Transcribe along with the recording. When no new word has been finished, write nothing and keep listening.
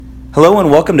Hello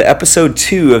and welcome to episode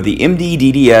 2 of the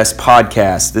MDDDS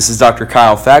podcast. This is Dr.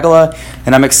 Kyle Fagala,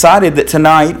 and I'm excited that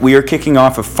tonight we are kicking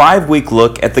off a 5-week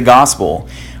look at the gospel.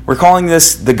 We're calling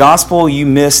this the gospel you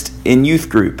missed in youth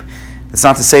group. It's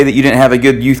not to say that you didn't have a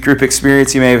good youth group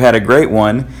experience, you may have had a great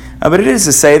one, but it is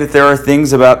to say that there are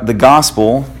things about the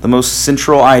gospel, the most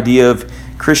central idea of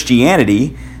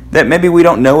Christianity, that maybe we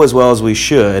don't know as well as we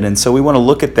should, and so we want to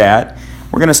look at that.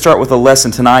 We're going to start with a lesson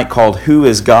tonight called Who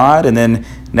is God? And then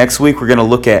next week we're going to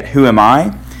look at Who am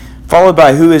I? Followed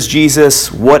by Who is Jesus?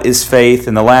 What is faith?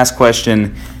 And the last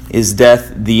question, is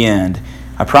death the end?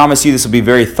 I promise you this will be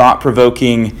very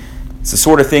thought-provoking. It's the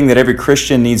sort of thing that every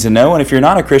Christian needs to know. And if you're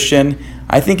not a Christian,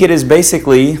 I think it is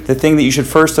basically the thing that you should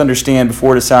first understand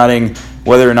before deciding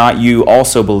whether or not you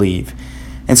also believe.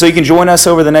 And so you can join us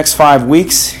over the next 5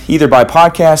 weeks, either by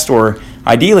podcast or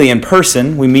ideally in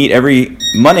person. We meet every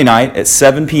Monday night at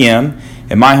 7 p.m.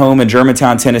 at my home in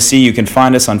Germantown, Tennessee. You can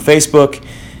find us on Facebook.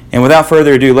 And without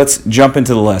further ado, let's jump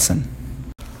into the lesson.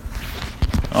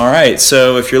 All right,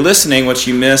 so if you're listening, what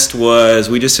you missed was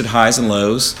we just did highs and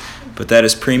lows, but that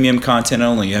is premium content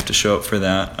only. You have to show up for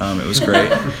that. It was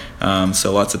great.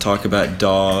 So lots of talk about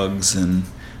dogs and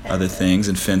other things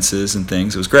and fences and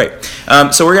things. It was great.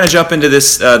 So we're going to jump into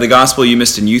this, the gospel you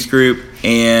missed in youth group.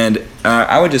 And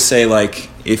I would just say, like,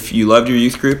 if you loved your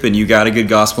youth group and you got a good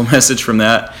gospel message from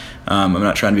that, I'm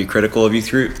not trying to be critical of youth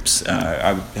groups.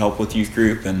 I help with youth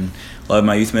group and love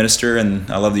my youth minister, and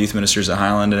I love the youth ministers at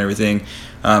Highland and everything.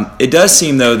 It does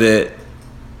seem, though, that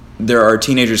there are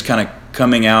teenagers kind of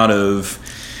coming out of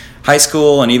high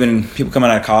school and even people coming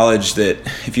out of college that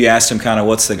if you asked them kind of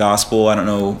what's the gospel, I don't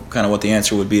know kind of what the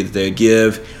answer would be that they would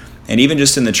give. And even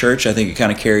just in the church, I think it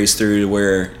kind of carries through to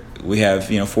where we have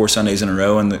 4 Sundays in a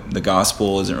row and the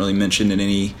gospel isn't really mentioned in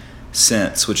any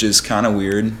sense, which is kind of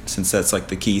weird since that's like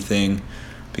the key thing.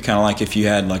 It'd be kind of like if you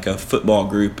had like a football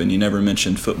group and you never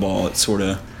mentioned football, it's sort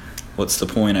of what's the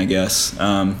point, I guess.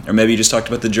 Or maybe you just talked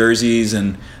about the jerseys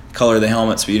and color of the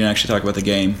helmets, but you didn't actually talk about the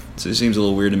game. So it seems a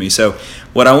little weird to me. So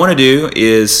what I want to do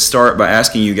is start by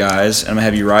asking you guys, and I'm going to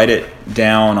have you write it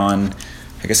down on,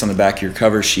 I guess on the back of your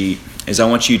cover sheet, is I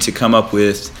want you to come up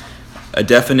with a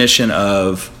definition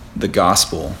of the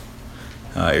gospel.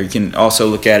 Or you can also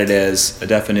look at it as a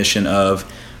definition of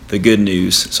the good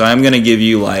news. So I'm going to give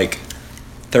you like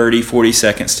 30, 40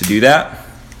 seconds to do that.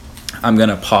 I'm going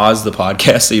to pause the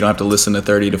podcast so you don't have to listen to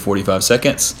 30 to 45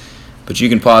 seconds. But you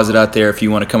can pause it out there if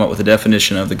you want to come up with a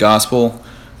definition of the gospel,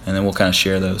 and then we'll kind of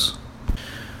share those.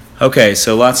 Okay,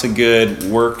 so lots of good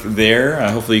work there.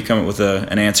 Hopefully you come up with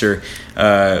an answer.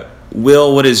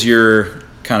 Will, what is your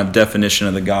kind of definition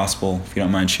of the gospel, if you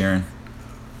don't mind sharing?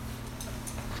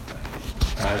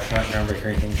 I can't remember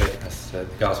hearing anything, but the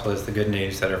gospel is the good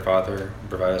news that our Father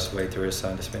provided us a way through His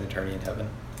Son to spend eternity in heaven.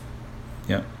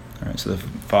 Yep. All right, so the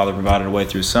Father provided a way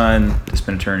through His Son to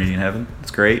spend eternity in heaven.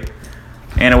 That's great.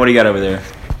 Anna, what do you got over there?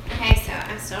 Okay, so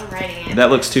I'm still writing it. That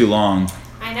looks too long.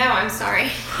 I know, I'm sorry.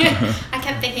 I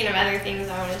kept thinking of other things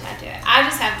I wanted to add to it. I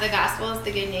just have the gospel is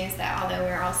the good news that although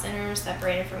we're all sinners,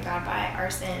 separated from God by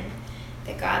our sin,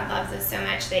 that God loves us so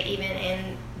much that even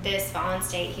in this fallen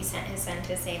state, He sent His Son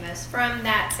to save us from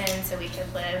that sin so we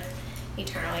could live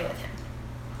eternally with Him.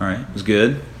 All right, it was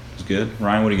good. It was good.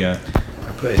 Ryan, what do you got?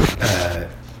 I put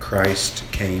Christ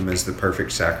came as the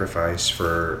perfect sacrifice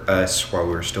for us while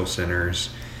we were still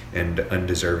sinners and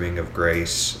undeserving of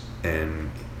grace,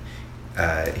 and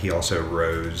He also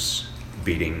rose,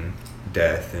 beating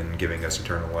death and giving us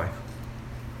eternal life.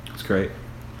 That's great.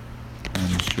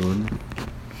 Jordan,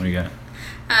 what do you got?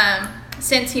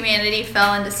 Since humanity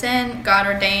fell into sin, God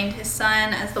ordained His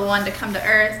Son as the one to come to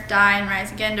earth, die, and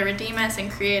rise again to redeem us and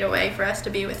create a way for us to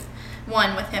be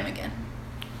one with Him again.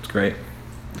 That's great.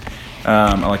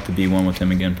 I like the be one with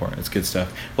Him again part. That's good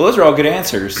stuff. Well, those are all good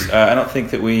answers. I don't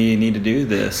think that we need to do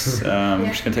this. We're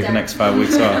just going to take the next 5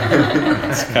 weeks off.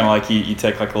 It's kind of like you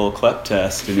take like a little CLEP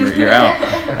test and you're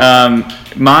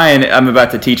out. Mine, I'm about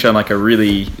to teach on like a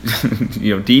really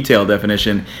detailed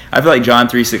definition. I feel like John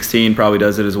 3:16 probably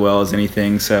does it as well as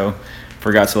anything. So,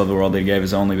 for God so loved the world that He gave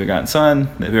His only begotten Son,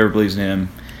 that whoever believes in Him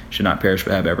should not perish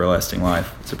but have everlasting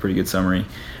life. It's a pretty good summary.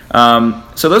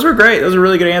 So those were great. Those are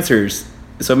really good answers.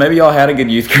 So maybe y'all had a good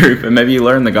youth group, and maybe you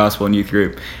learned the gospel in youth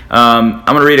group. I'm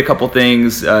going to read a couple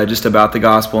things just about the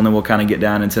gospel, and then we'll kind of get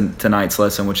down into tonight's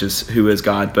lesson, which is who is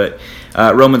God. But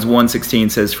Romans 1:16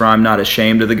 says, "For I'm not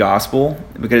ashamed of the gospel,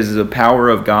 because it is the power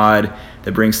of God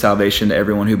that brings salvation to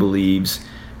everyone who believes,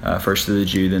 first to the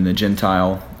Jew, then the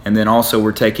Gentile." And then also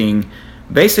we're taking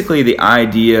basically the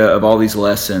idea of all these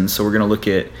lessons. So we're going to look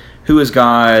at who is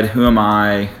God, who am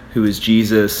I, who is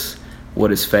Jesus, what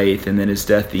is faith, and then is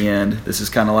death the end. This is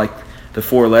kind of like the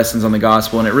 4 lessons on the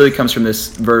gospel, and it really comes from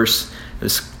this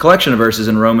collection of verses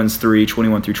in Romans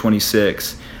 3:21 through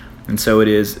 26. And so it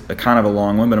is a kind of a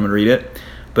long one, but I'm going to read it.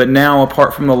 But now,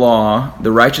 apart from the law,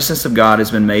 the righteousness of God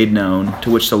has been made known, to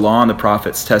which the law and the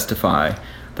prophets testify.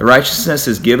 The righteousness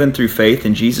is given through faith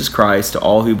in Jesus Christ to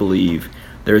all who believe.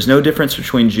 There is no difference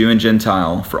between Jew and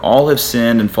Gentile, for all have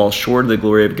sinned and fall short of the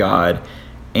glory of God.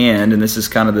 And this is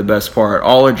kind of the best part,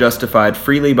 all are justified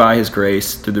freely by his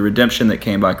grace through the redemption that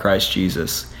came by Christ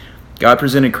Jesus. God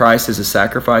presented Christ as a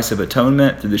sacrifice of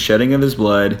atonement through the shedding of his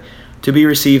blood to be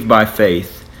received by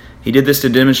faith. He did this to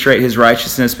demonstrate his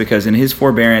righteousness because in his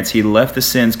forbearance he left the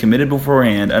sins committed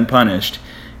beforehand unpunished.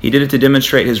 He did it to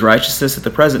demonstrate his righteousness at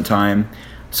the present time,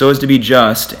 so as to be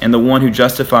just and the one who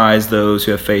justifies those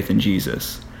who have faith in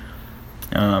Jesus.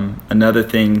 Another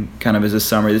thing kind of as a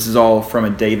summary, this is all from a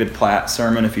David Platt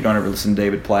sermon. If you don't ever listen to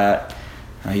David Platt,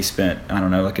 he spent,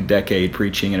 like a decade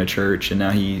preaching in a church, and now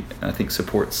he, I think,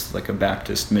 supports like a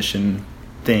Baptist mission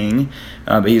thing,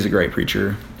 but he's a great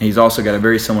preacher. He's also got a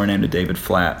very similar name to David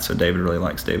Flatt, so David really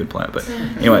likes David Platt. But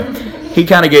anyway, he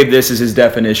kind of gave this as his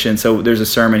definition. So there's a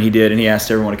sermon he did, and he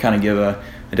asked everyone to kind of give a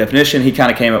definition. He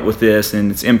kind of came up with this, and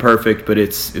it's imperfect, but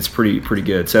it's pretty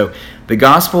good. So the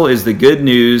gospel is the good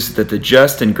news that the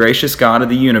just and gracious God of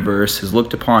the universe has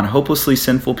looked upon hopelessly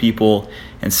sinful people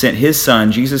and sent his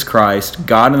Son, Jesus Christ,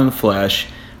 God in the flesh,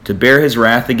 to bear his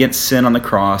wrath against sin on the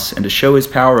cross and to show his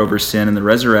power over sin in the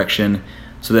resurrection,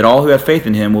 so that all who have faith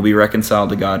in him will be reconciled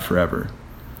to God forever.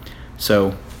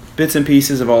 So, bits and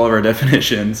pieces of all of our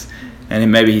definitions,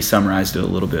 and maybe he summarized it a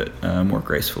little bit more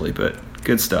gracefully, but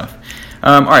good stuff.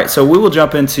 All right, so we will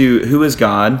jump into who is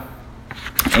God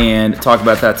and talk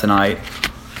about that tonight.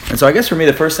 And so I guess for me,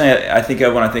 the first thing I think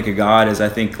of when I think of God is I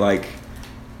think like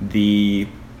the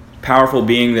powerful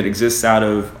being that exists out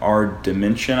of our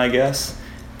dimension, I guess,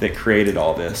 that created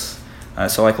all this.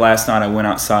 So like last night I went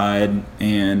outside,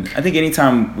 and I think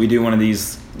anytime we do one of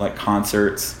these like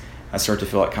concerts, I start to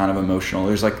feel like kind of emotional.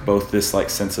 There's like both this like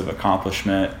sense of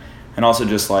accomplishment and also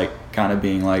just like kind of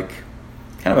being like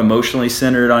kind of emotionally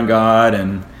centered on God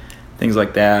and things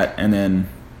like that. And then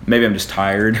maybe I'm just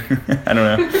tired. I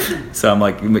don't know. So I'm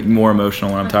like more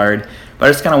emotional when I'm tired. But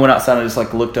I just kind of went outside and just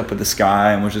like looked up at the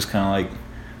sky and was just kind of like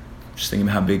just thinking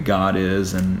about how big God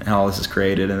is and how all this is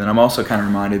created. And then I'm also kind of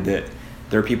reminded that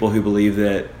there are people who believe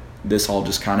that this all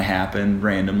just kind of happened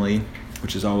randomly,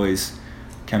 which is always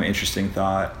kind of an interesting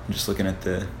thought, just looking at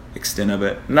the extent of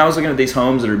it. And I was looking at these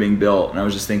homes that are being built, and I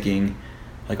was just thinking,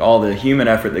 like, all the human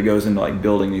effort that goes into, like,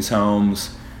 building these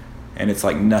homes, and it's,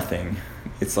 like, nothing.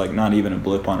 It's, like, not even a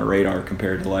blip on a radar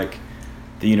compared to, like,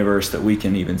 the universe that we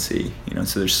can even see,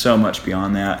 so there's so much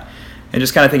beyond that. And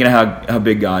just kind of thinking of how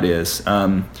big God is.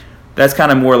 That's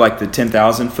kind of more like the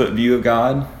 10,000-foot view of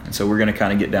God. And so we're going to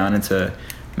kind of get down into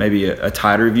maybe a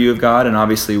tighter view of God. And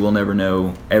obviously we'll never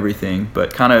know everything.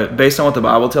 But kind of based on what the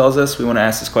Bible tells us, we want to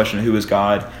ask this question, who is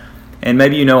God? And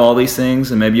maybe you know all these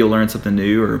things, and maybe you'll learn something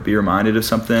new or be reminded of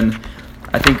something.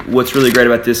 I think what's really great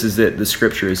about this is that the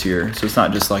Scripture is here. So it's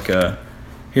not just like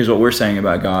here's what we're saying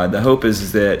about God. The hope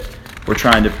is that we're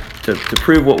trying to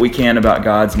prove what we can about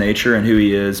God's nature and who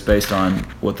he is based on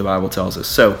what the Bible tells us.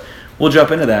 So we'll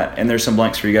jump into that, and there's some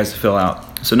blanks for you guys to fill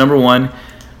out. So number one,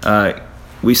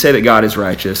 we say that God is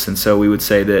righteous, and so we would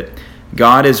say that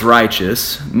God is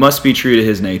righteous must be true to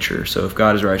his nature. So if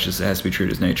God is righteous, it has to be true to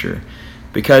his nature.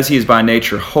 Because he is by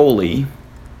nature holy,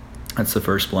 that's the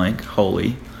first blank,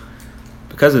 holy.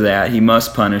 Because of that, he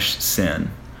must punish sin.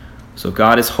 So if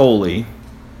God is holy,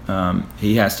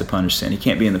 he has to punish sin. He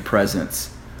can't be in the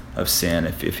presence of sin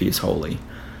if he is holy.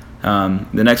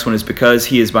 The next one is because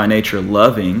he is by nature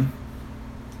loving,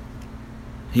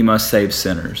 he must save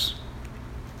sinners.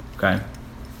 Okay?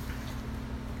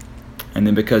 And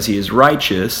then because he is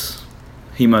righteous,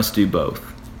 he must do both.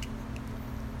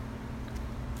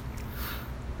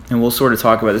 And we'll sort of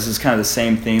talk about this. This is kind of the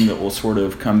same theme that will sort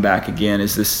of come back again,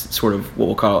 is this sort of what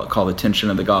we'll call the tension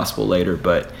of the gospel later,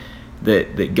 but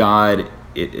that God,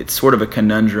 it's sort of a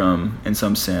conundrum in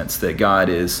some sense, that God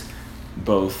is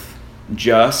both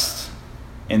just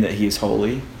and that he is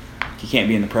holy. He can't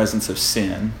be in the presence of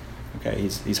sin. Okay,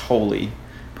 he's holy,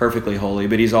 perfectly holy,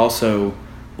 but he's also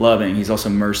loving, he's also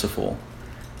merciful.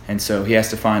 And so he has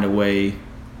to find a way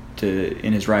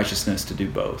in his righteousness to do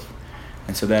both.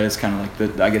 And so that is kind of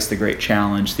like the great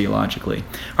challenge theologically.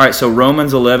 All right, so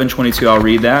Romans 11:22, I'll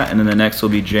read that, and then the next will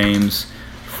be James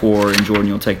 4, and Jordan,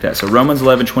 you'll take that. So Romans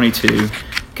 11:22,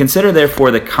 consider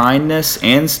therefore the kindness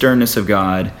and sternness of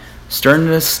God,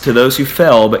 sternness to those who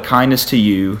fell, but kindness to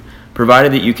you,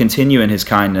 provided that you continue in his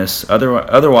kindness,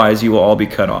 otherwise you will all be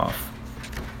cut off.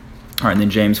 All right, and then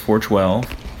James 4:12.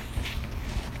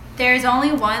 There is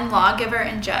only one lawgiver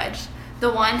and judge,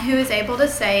 the one who is able to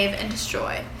save and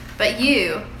destroy. But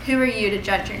you, who are you to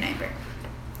judge your neighbor?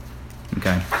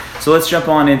 Okay, so let's jump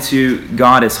on into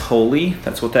God is holy.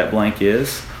 That's what that blank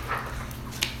is.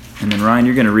 And then Ryan,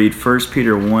 you're going to read 1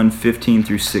 Peter 1, 15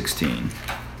 through 16.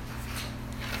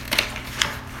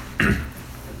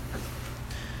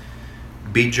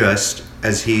 Be just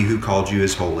as he who called you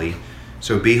is holy.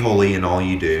 So be holy in all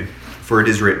you do. For it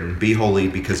is written, be holy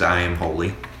because I am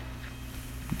holy.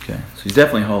 Okay, so he's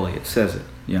definitely holy. It says it.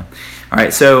 Yeah. All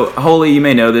right, so holy, you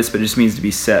may know this, but it just means to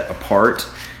be set apart.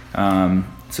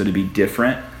 So to be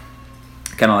different.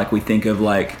 Kind of like we think of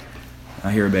like,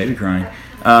 I hear a baby crying.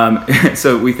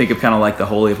 So we think of kind of like the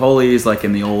Holy of Holies, like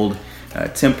in the old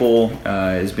temple,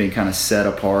 as being kind of set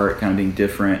apart, kind of being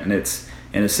different. And it's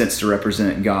in a sense to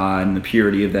represent God and the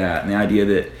purity of that. And the idea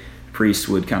that priests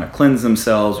would kind of cleanse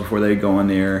themselves before they go in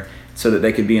there so that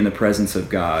they could be in the presence of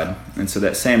God. And so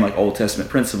that same like Old Testament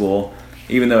principle,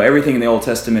 even though everything in the Old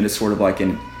Testament is sort of like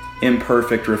an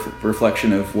imperfect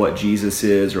reflection of what Jesus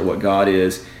is or what God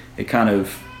is, it kind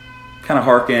of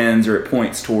harkens or it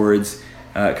points towards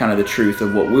kind of the truth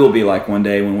of what we'll be like one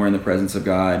day when we're in the presence of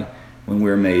God, when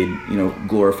we're made,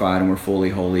 glorified and we're fully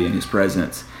holy in His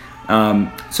presence.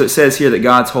 So it says here that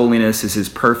God's holiness is His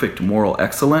perfect moral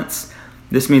excellence.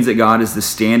 This means that God is the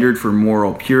standard for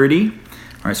moral purity.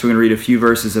 All right, so we're going to read a few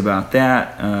verses about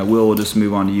that. We'll just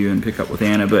move on to you and pick up with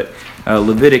Anna. But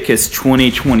Leviticus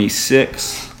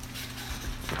 20:26.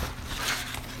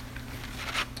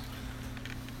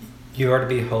 You are to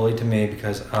be holy to me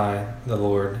because I, the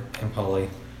Lord, am holy,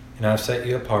 and I have set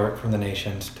you apart from the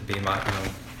nations to be my own.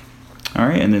 All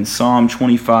right, and then Psalm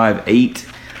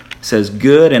 25:8 says,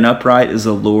 good and upright is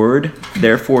the Lord,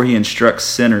 therefore He instructs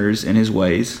sinners in His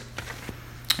ways.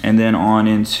 And then on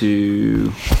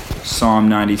into Psalm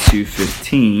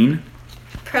 92:15.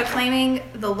 Proclaiming,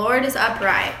 the Lord is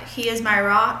upright, He is my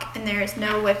rock, and there is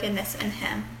no wickedness in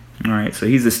Him. All right, so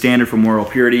He's the standard for moral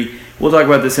purity. We'll talk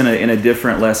about this in a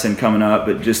different lesson coming up,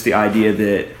 but just the idea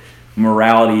that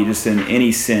morality, just in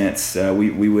any sense,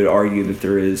 we would argue that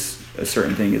there is a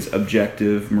certain thing as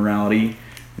objective morality.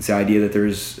 It's the idea that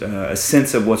there's a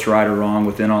sense of what's right or wrong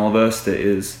within all of us that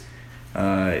is,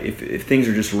 if things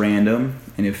are just random,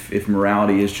 and if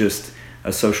morality is just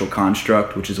a social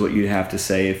construct, which is what you'd have to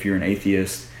say if you're an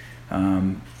atheist,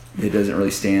 it doesn't really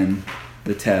stand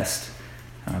the test.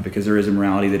 Because there is a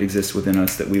morality that exists within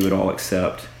us that we would all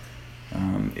accept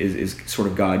is sort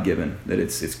of God-given, that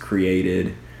it's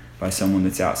created by someone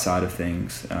that's outside of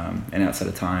things and outside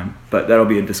of time. But that'll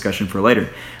be a discussion for later.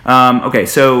 Okay,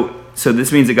 so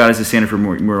this means that God is the standard for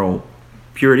moral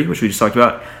purity, which we just talked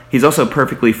about. He's also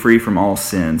perfectly free from all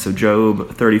sin. So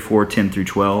Job 34:10 through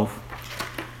 12.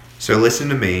 So listen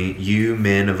to me, you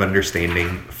men of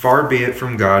understanding. Far be it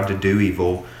from God to do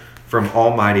evil, from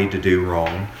Almighty to do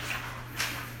wrong.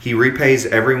 He repays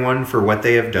everyone for what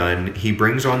they have done. He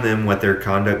brings on them what their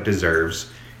conduct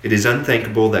deserves. It is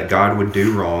unthinkable that God would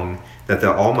do wrong, that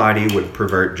the Almighty would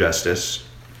pervert justice.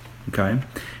 Okay.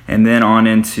 And then on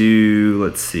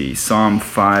into, Psalm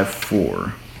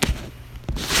 5:4.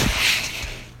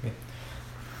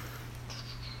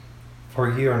 For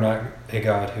you are not a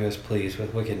God who is pleased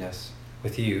with wickedness.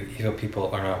 With you, evil people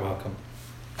are not welcome.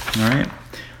 All right.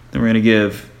 Then we're going to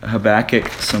give Habakkuk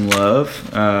some love.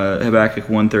 Habakkuk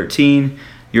 1:13.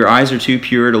 Your eyes are too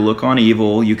pure to look on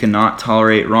evil. You cannot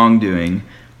tolerate wrongdoing.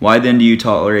 Why then do you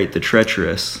tolerate the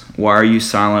treacherous? Why are you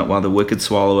silent while the wicked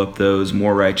swallow up those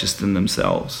more righteous than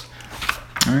themselves?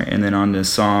 All right, and then on to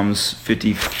Psalms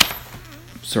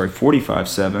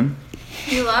 45:7.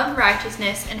 You love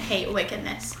righteousness and hate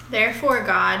wickedness. Therefore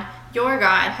God, your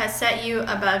God, has set you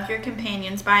above your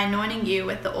companions by anointing you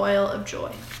with the oil of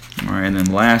joy. All right, and then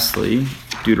lastly,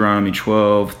 Deuteronomy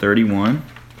 12:31.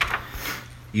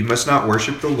 You must not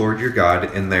worship the Lord your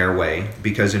God in their way,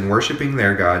 because in worshiping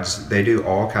their gods, they do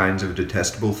all kinds of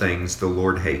detestable things the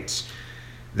Lord hates.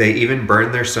 They even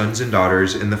burn their sons and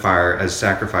daughters in the fire as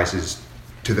sacrifices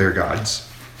to their gods.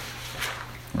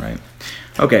 Right.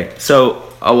 Okay,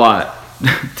 so a lot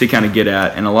to kind of get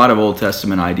at, and a lot of Old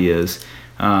Testament ideas.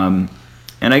 And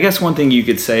I guess one thing you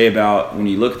could say about when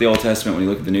you look at the Old Testament, when you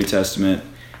look at the New Testament,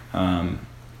 and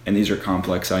these are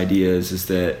complex ideas, is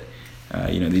that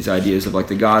these ideas of like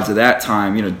the gods of that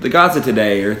time, the gods of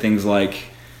today are things like,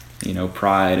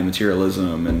 pride and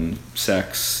materialism and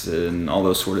sex and all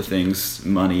those sort of things,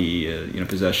 money,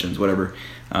 possessions, whatever.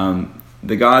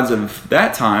 The gods of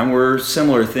that time were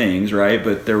similar things, right?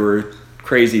 But there were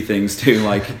crazy things too,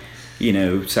 like,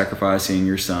 sacrificing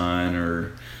your son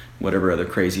or whatever other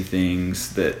crazy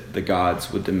things that the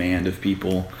gods would demand of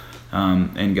people.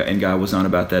 and God was not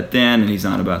about that then, and He's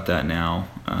not about that now.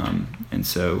 And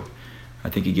so I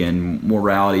think, again,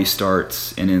 morality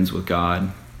starts and ends with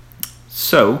God.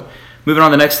 So, moving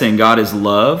on to the next thing, God is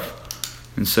love.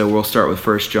 And so we'll start with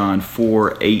 1 John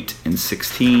 4, 8, and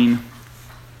 16.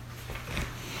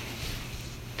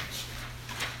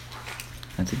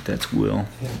 I think that's Will.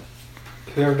 Yeah.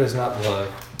 Whoever does not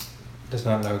love does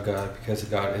not know God, because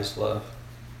God is love.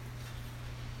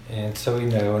 And so we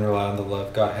know and rely on the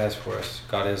love God has for us.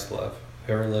 God is love.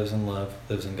 Whoever lives in love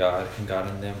lives in God, and God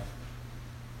in them.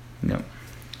 Yep.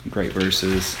 Great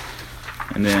verses.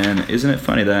 And then, isn't it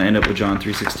funny that I end up with John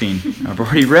 3:16? I've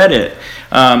already read it.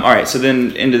 All right, so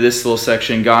then into this little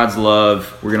section, God's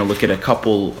love. We're going to look at a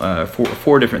couple,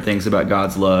 four different things about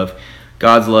God's love.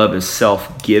 God's love is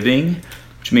self-giving,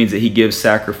 which means that He gives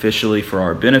sacrificially for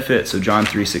our benefit. So John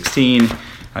 3:16,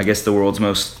 I guess the world's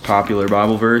most popular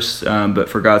Bible verse. But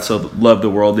for God so loved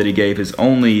the world that He gave His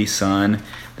only Son,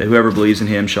 that whoever believes in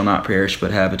Him shall not perish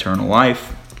but have eternal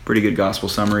life. Pretty good gospel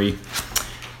summary.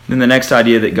 Then the next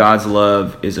idea, that God's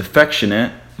love is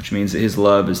affectionate, which means that His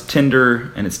love is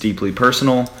tender and it's deeply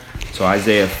personal. So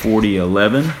Isaiah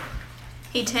 40:11.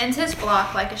 He tends His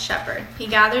flock like a shepherd. He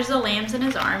gathers the lambs in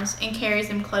His arms and carries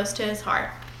them close to His heart.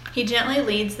 He gently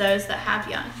leads those that have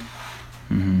young.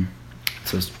 Mm-hmm.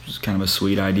 So it's kind of a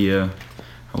sweet idea.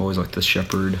 I've always liked the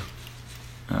shepherd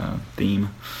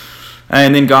theme.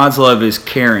 And then God's love is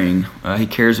caring. He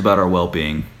cares about our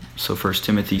well-being. So 1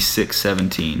 Timothy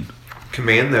 6:17.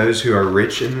 Command those who are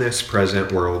rich in this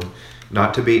present world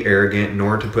not to be arrogant,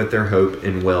 nor to put their hope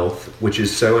in wealth, which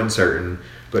is so uncertain,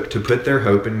 but to put their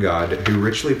hope in God, who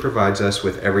richly provides us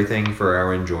with everything for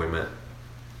our enjoyment.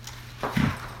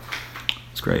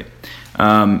 That's great.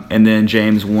 And then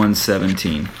James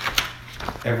 1:17.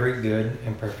 Every good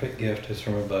and perfect gift is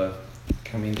from above,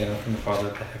 coming down from the Father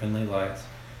of the heavenly lights,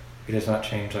 who does not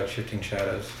change like shifting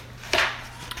shadows.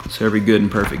 So every good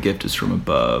and perfect gift is from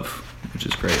above, which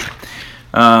is great.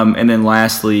 And then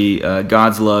lastly,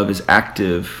 God's love is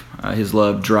active. His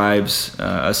love drives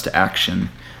us to action.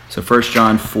 So 1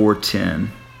 John 4:10,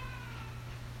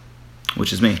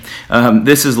 which is me.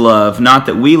 This is love, not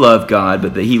that we love God,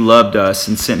 but that He loved us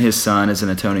and sent His Son as an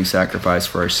atoning sacrifice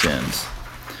for our sins.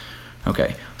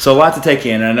 Okay, so a lot to take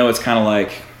in. And I know it's kind of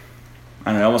like,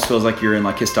 I don't know, it almost feels like you're in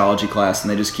like histology class and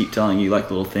they just keep telling you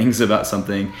like little things about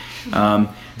something.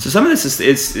 So some of this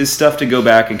is stuff to go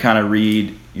back and kind of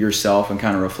read yourself and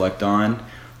kind of reflect on.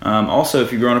 Also,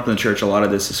 if you're growing up in the church, a lot of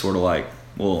this is sort of like,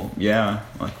 well, yeah,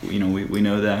 like, you know, we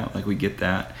know that, like we get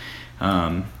that.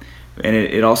 And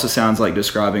it also sounds like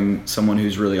describing someone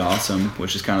who's really awesome,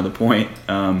 which is kind of the point.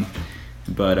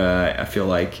 But I feel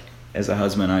like as a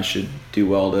husband, I should do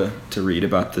well to read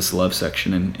about this love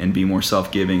section and be more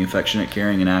self-giving, affectionate,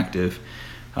 caring, and active.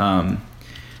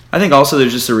 I think also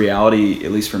there's just a reality,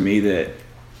 at least for me, that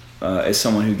as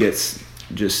someone who gets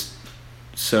just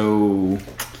so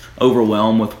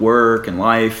overwhelmed with work and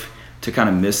life, to kind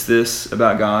of miss this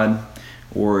about God,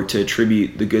 or to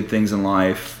attribute the good things in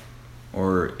life,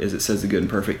 or as it says, the good and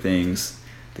perfect things,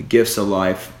 the gifts of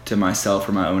life, to myself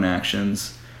or my own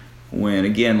actions. When,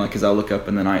 again, like as I look up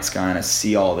in the night sky and I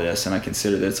see all this and I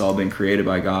consider that it's all been created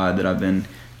by God, that I've been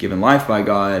given life by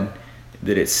God,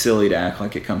 that it's silly to act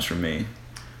like it comes from me.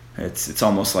 It's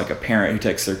almost like a parent who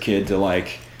takes their kid to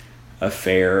like a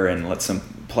fair and lets them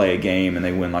play a game and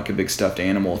they win like a big stuffed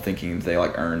animal thinking they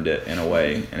like earned it in a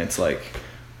way. And it's like,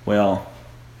 well,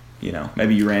 you know,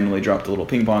 maybe you randomly dropped a little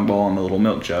ping pong ball in the little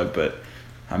milk jug, but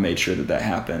I made sure that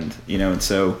happened, you know. And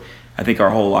so I think our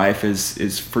whole life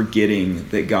is forgetting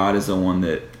that God is the one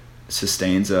that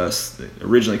sustains us, that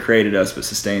originally created us, but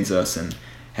sustains us and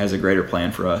has a greater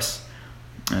plan for us,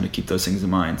 and to keep those things in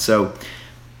mind. So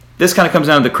this kind of comes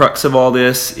down to the crux of all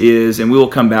this is, and we will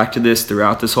come back to this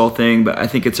throughout this whole thing, but I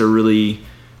think it's a really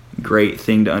great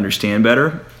thing to understand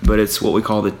better, but it's what we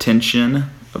call the tension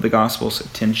of the gospel. So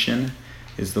tension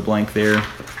is the blank there.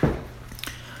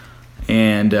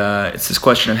 And it's this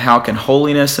question of how can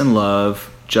holiness and love,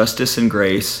 justice and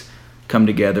grace come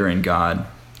together in God.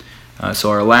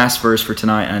 So our last verse for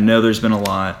tonight, and I know there's been a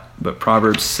lot, but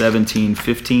Proverbs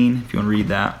 17:15, if you want to read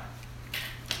that.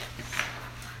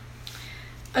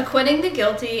 Acquitting the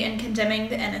guilty and condemning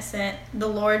the innocent, the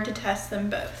Lord detests them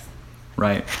both.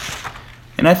 Right.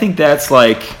 And I think that's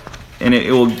like, and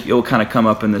it will kind of come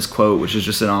up in this quote, which is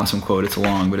just an awesome quote. It's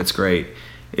long, but it's great.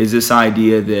 Is this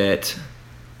idea that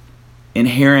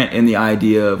inherent in the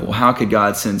idea of, well, how could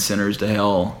God send sinners to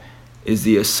hell, is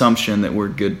the assumption that we're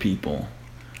good people.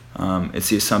 It's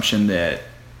the assumption that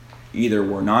either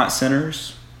we're not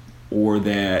sinners or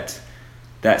that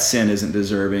sin isn't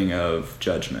deserving of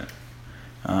judgment.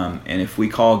 And if we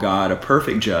call God a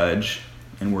perfect judge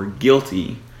and we're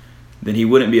guilty, then he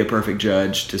wouldn't be a perfect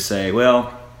judge to say,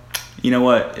 well, you know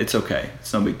what, it's okay,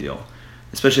 it's no big deal.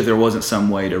 Especially if there wasn't some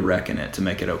way to reckon it, to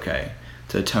make it okay,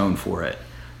 to atone for it.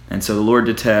 And so the Lord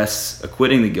detests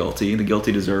acquitting the guilty. The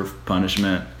guilty deserve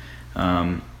punishment.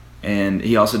 And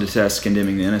he also detests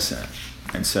condemning the innocent.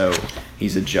 And so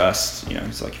he's a just,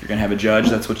 it's like if you're going to have a judge,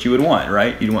 that's what you would want,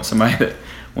 right? You'd want somebody that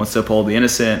wants to uphold the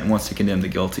innocent and wants to condemn the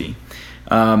guilty.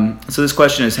 So this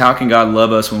question is, how can God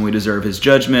love us when we deserve his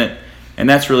judgment? And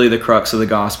that's really the crux of the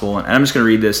gospel. And I'm just going to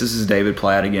read this. This is David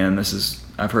Platt again.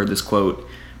 I've heard this quote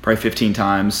probably 15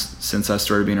 times since I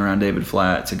started being around David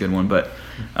Platt. It's a good one. But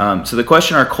so the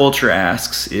question our culture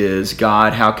asks is,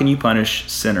 God, how can you punish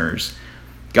sinners?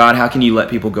 God, how can you let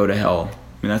people go to hell? I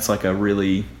mean, that's like a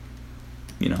really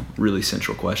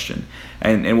central question.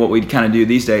 And what we kind of do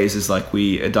these days is like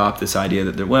we adopt this idea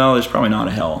that there's probably not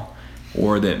a hell,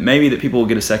 or that maybe that people will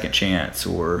get a second chance,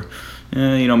 or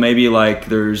maybe like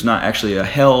there's not actually a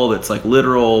hell that's like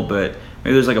literal, but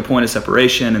maybe there's like a point of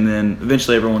separation, and then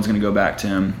eventually everyone's going to go back to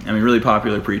him. I mean, really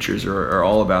popular preachers are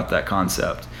all about that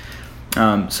concept.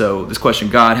 So this question,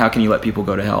 God, how can you let people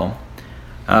go to hell?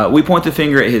 We point the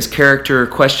finger at his character,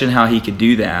 question how he could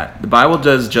do that. The Bible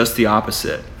does just the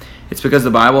opposite. It's because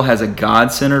the Bible has a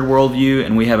God-centered worldview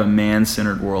and we have a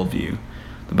man-centered worldview.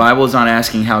 The Bible is not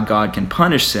asking how God can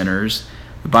punish sinners.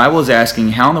 The Bible is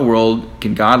asking, how in the world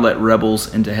can God let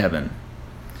rebels into heaven?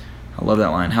 I love that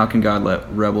line. How can God let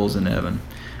rebels into heaven?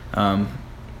 We're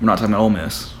not talking about Ole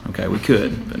Miss. Okay, we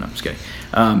could, but no, I'm just kidding.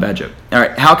 Bad joke. All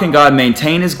right, how can God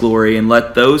maintain his glory and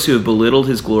let those who have belittled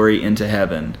his glory into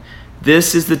heaven?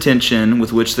 This is the tension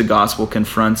with which the gospel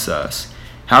confronts us.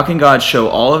 How can God show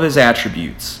all of his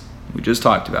attributes, we just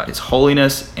talked about, his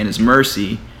holiness and his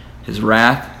mercy, his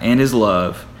wrath and his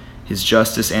love, his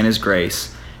justice and his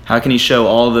grace? How can he show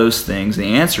all of those things? The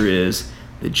answer is,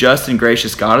 the just and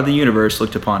gracious God of the universe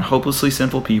looked upon hopelessly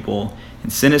sinful people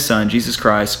and sent his Son, Jesus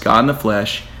Christ, God in the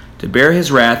flesh, to bear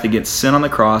his wrath against sin on the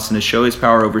cross and to show his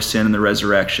power over sin in the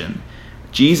resurrection.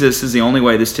 Jesus is the only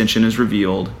way this tension is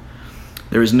revealed.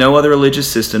 There is no other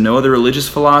religious system, no other religious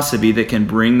philosophy that can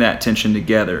bring that tension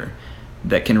together,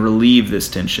 that can relieve this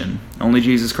tension. Only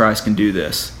Jesus Christ can do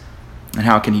this. And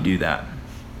how can he do that?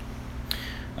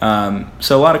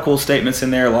 So a lot of cool statements in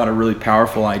there, a lot of really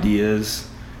powerful ideas.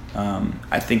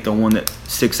 I think the one that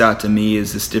sticks out to me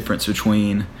is this difference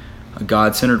between a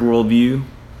God-centered worldview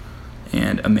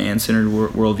and a man-centered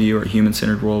worldview, or a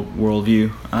human-centered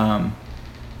worldview.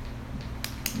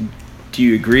 Do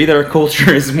you agree that our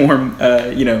culture is more,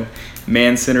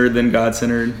 man-centered than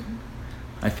God-centered?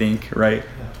 I think, right?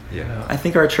 Yeah. I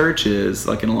think our church is,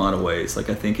 like, in a lot of ways. Like,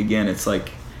 I think, again, it's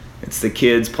like, it's the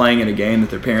kids playing in a game that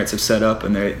their parents have set up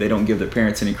and they don't give their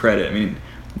parents any credit. I mean,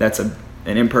 that's an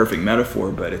imperfect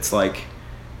metaphor, but it's like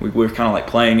we're kind of like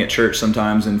playing at church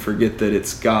sometimes and forget that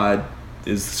it's God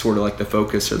is sort of like the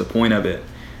focus or the point of it.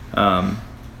 And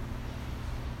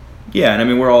I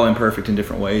mean, we're all imperfect in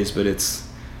different ways, but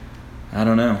I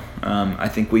don't know. I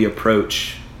think we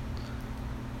approach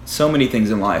so many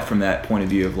things in life from that point of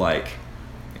view of like,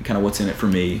 kind of what's in it for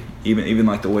me. Even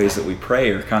like the ways that we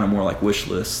pray are kind of more like wish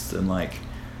lists and like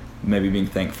maybe being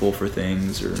thankful for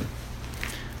things, or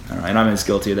I don't know, and I'm as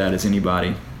guilty of that as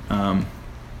anybody. I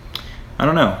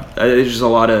don't know. There's just a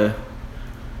lot of,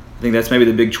 I think that's maybe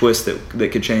the big twist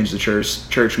that could change the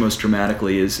church most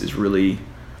dramatically is really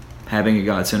having a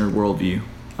God-centered worldview,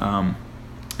 and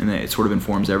that it sort of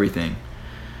informs everything.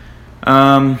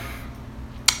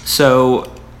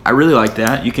 So I really like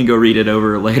that. You can go read it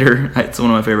over later. It's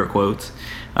one of my favorite quotes.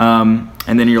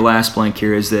 And then your last blank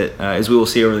here is that, as we will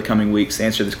see over the coming weeks, the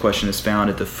answer to this question is found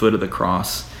at the foot of the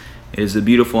cross. It is a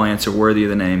beautiful answer worthy of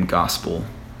the name gospel.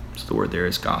 So the word there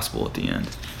is gospel at the end.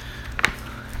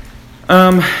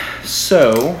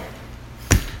 So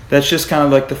that's just kind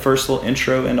of like the first little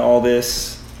intro into all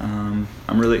this. I'm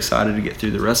really excited to get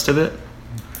through the rest of it.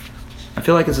 I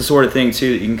feel like it's the sort of thing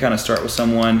too that you can kind of start with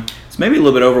someone. It's maybe a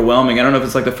little bit overwhelming. I don't know if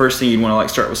it's like the first thing you'd want to like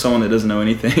start with someone that doesn't know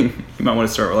anything. You might want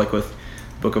to start with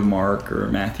Book of Mark or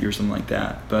Matthew or something like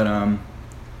that. But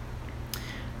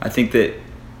I think that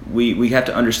we have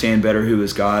to understand better who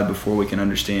is God before we can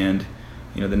understand.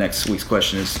 The next week's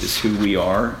question is who we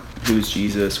are. Who is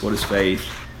Jesus? What is faith?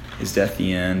 Is death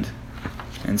the end?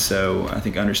 And so I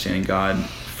think understanding God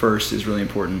first is really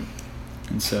important.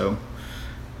 And so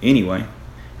anyway,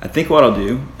 I think what I'll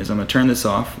do is I'm going to turn this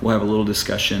off. We'll have a little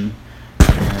discussion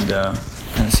and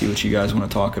kind of see what you guys want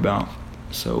to talk about.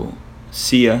 So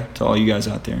see ya to all you guys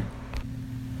out there.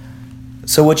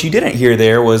 So what you didn't hear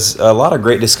there was a lot of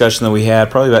great discussion that we had,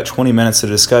 probably about 20 minutes of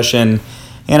discussion.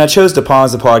 And I chose to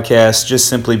pause the podcast just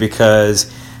simply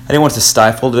because I didn't want to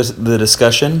stifle the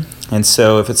discussion. And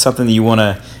so if it's something that you want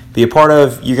to be a part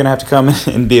of, you're going to have to come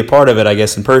and be a part of it, I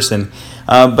guess, in person.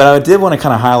 But I did want to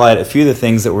kind of highlight a few of the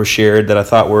things that were shared that I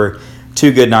thought were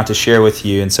too good not to share with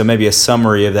you. And so maybe a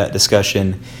summary of that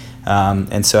discussion.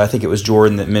 And so I think it was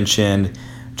Jordan that mentioned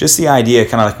just the idea,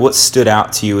 kind of like what stood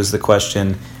out to you as the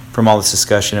question from all this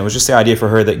discussion. It was just the idea for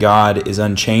her that God is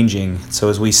unchanging. So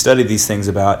as we study these things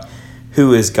about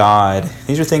who is God,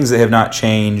 these are things that have not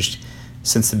changed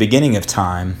since the beginning of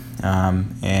time.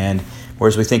 And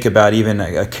whereas we think about even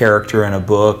a character in a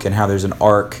book and how there's an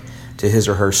arc to his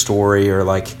or her story, or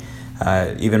like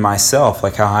even myself,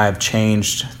 like how I have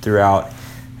changed throughout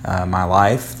my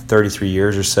life, 33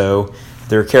 years or so.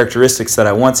 There are characteristics that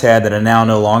I once had that I now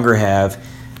no longer have,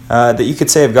 that you could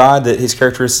say of God that his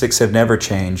characteristics have never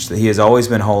changed, that he has always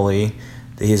been holy,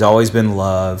 that he has always been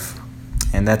love,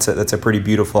 and that's a pretty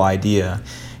beautiful idea.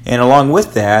 And along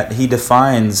with that, he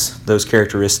defines those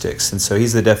characteristics, and so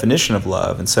he's the definition of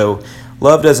love. And so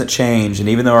love doesn't change, and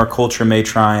even though our culture may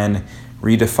try and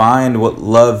redefine what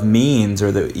love means,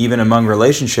 or that even among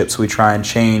relationships we try and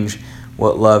change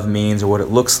what love means or what it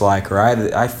looks like, or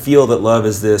I feel that love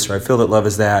is this, or I feel that love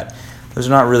is that, those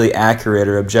are not really accurate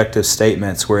or objective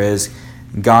statements, whereas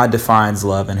God defines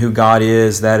love, and who God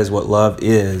is, that is what love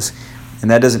is. And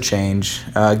that doesn't change.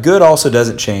 Good also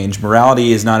doesn't change.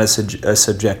 Morality is not a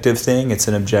subjective thing. It's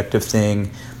an objective thing.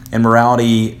 And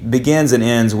morality begins and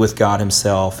ends with God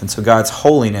himself. And so God's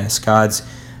holiness, God's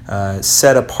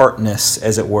set-apartness,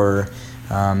 as it were,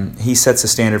 he sets a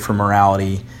standard for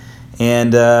morality.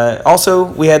 And also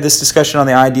we had this discussion on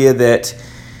the idea that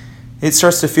it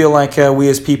starts to feel like we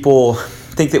as people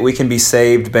think that we can be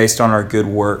saved based on our good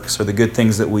works or the good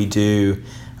things that we do,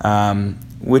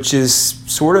 which is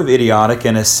sort of idiotic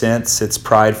in a sense. It's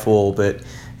prideful, but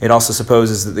it also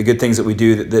supposes that the good things that we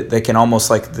do, that they can almost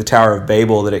like the Tower of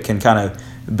Babel, that it can kind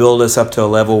of build us up to a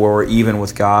level where we're even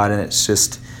with God, and it's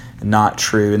just not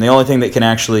true. And the only thing that can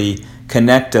actually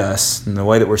connect us, and the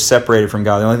way that we're separated from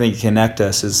God, the only thing that can connect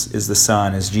us is the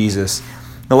Son, is Jesus.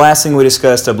 The last thing we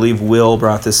discussed, I believe Will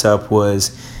brought this up,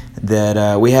 was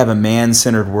that we have a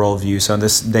man-centered worldview. So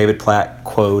this David Platt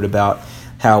quote about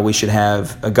how we should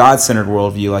have a God-centered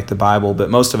worldview like the Bible, but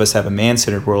most of us have a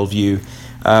man-centered worldview.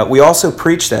 We also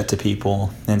preach that to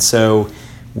people, and so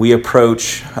we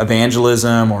approach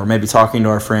evangelism, or maybe talking to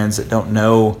our friends that don't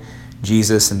know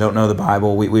Jesus and don't know the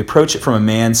Bible. We approach it from a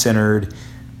man-centered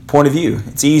point of view.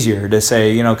 It's easier to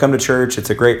say, come to church, it's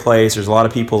a great place, there's a lot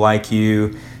of people like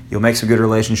you, you'll make some good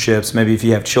relationships. Maybe if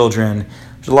you have children,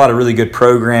 there's a lot of really good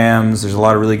programs, there's a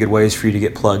lot of really good ways for you to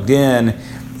get plugged in.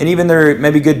 And even there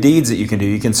may be good deeds that you can do.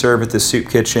 You can serve at the soup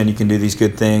kitchen. You can do these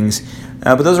good things.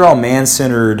 But those are all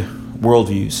man-centered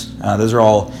worldviews. Those are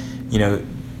all,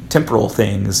 temporal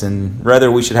things. And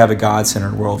rather, we should have a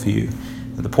God-centered worldview.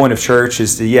 The point of church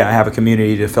is to, have a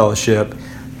community to fellowship,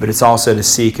 but it's also to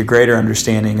seek a greater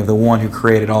understanding of the one who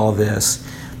created all of this,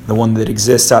 the one that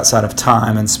exists outside of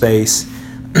time and space,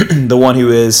 the one who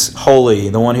is holy,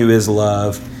 the one who is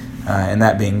love, and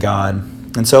that being God.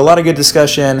 And so a lot of good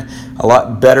discussion, a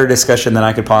lot better discussion than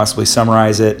I could possibly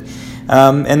summarize it.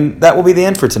 And that will be the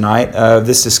end for tonight of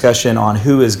this discussion on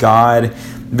who is God.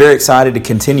 Very excited to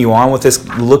continue on with this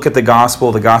look at the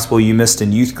gospel you missed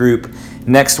in youth group.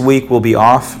 Next week we'll be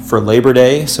off for Labor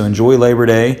Day, so enjoy Labor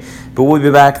Day. But we'll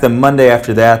be back the Monday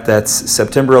after that, that's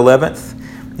September 11th,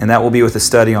 and that will be with a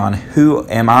study on who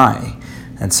am I.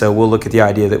 And so we'll look at the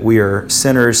idea that we are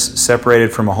sinners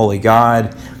separated from a holy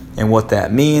God, and what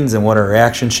that means and what our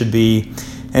reaction should be.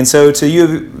 And so to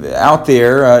you out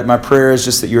there, my prayer is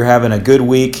just that you're having a good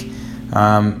week.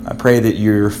 I pray that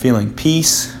you're feeling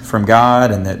peace from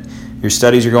God, and that your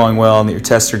studies are going well, and that your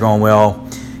tests are going well,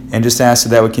 and just ask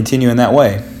that would continue in that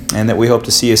way, and that we hope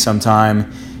to see you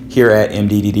sometime here at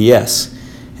MDDDS.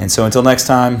 And so until next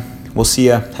time, we'll see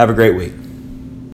you. Have a great week.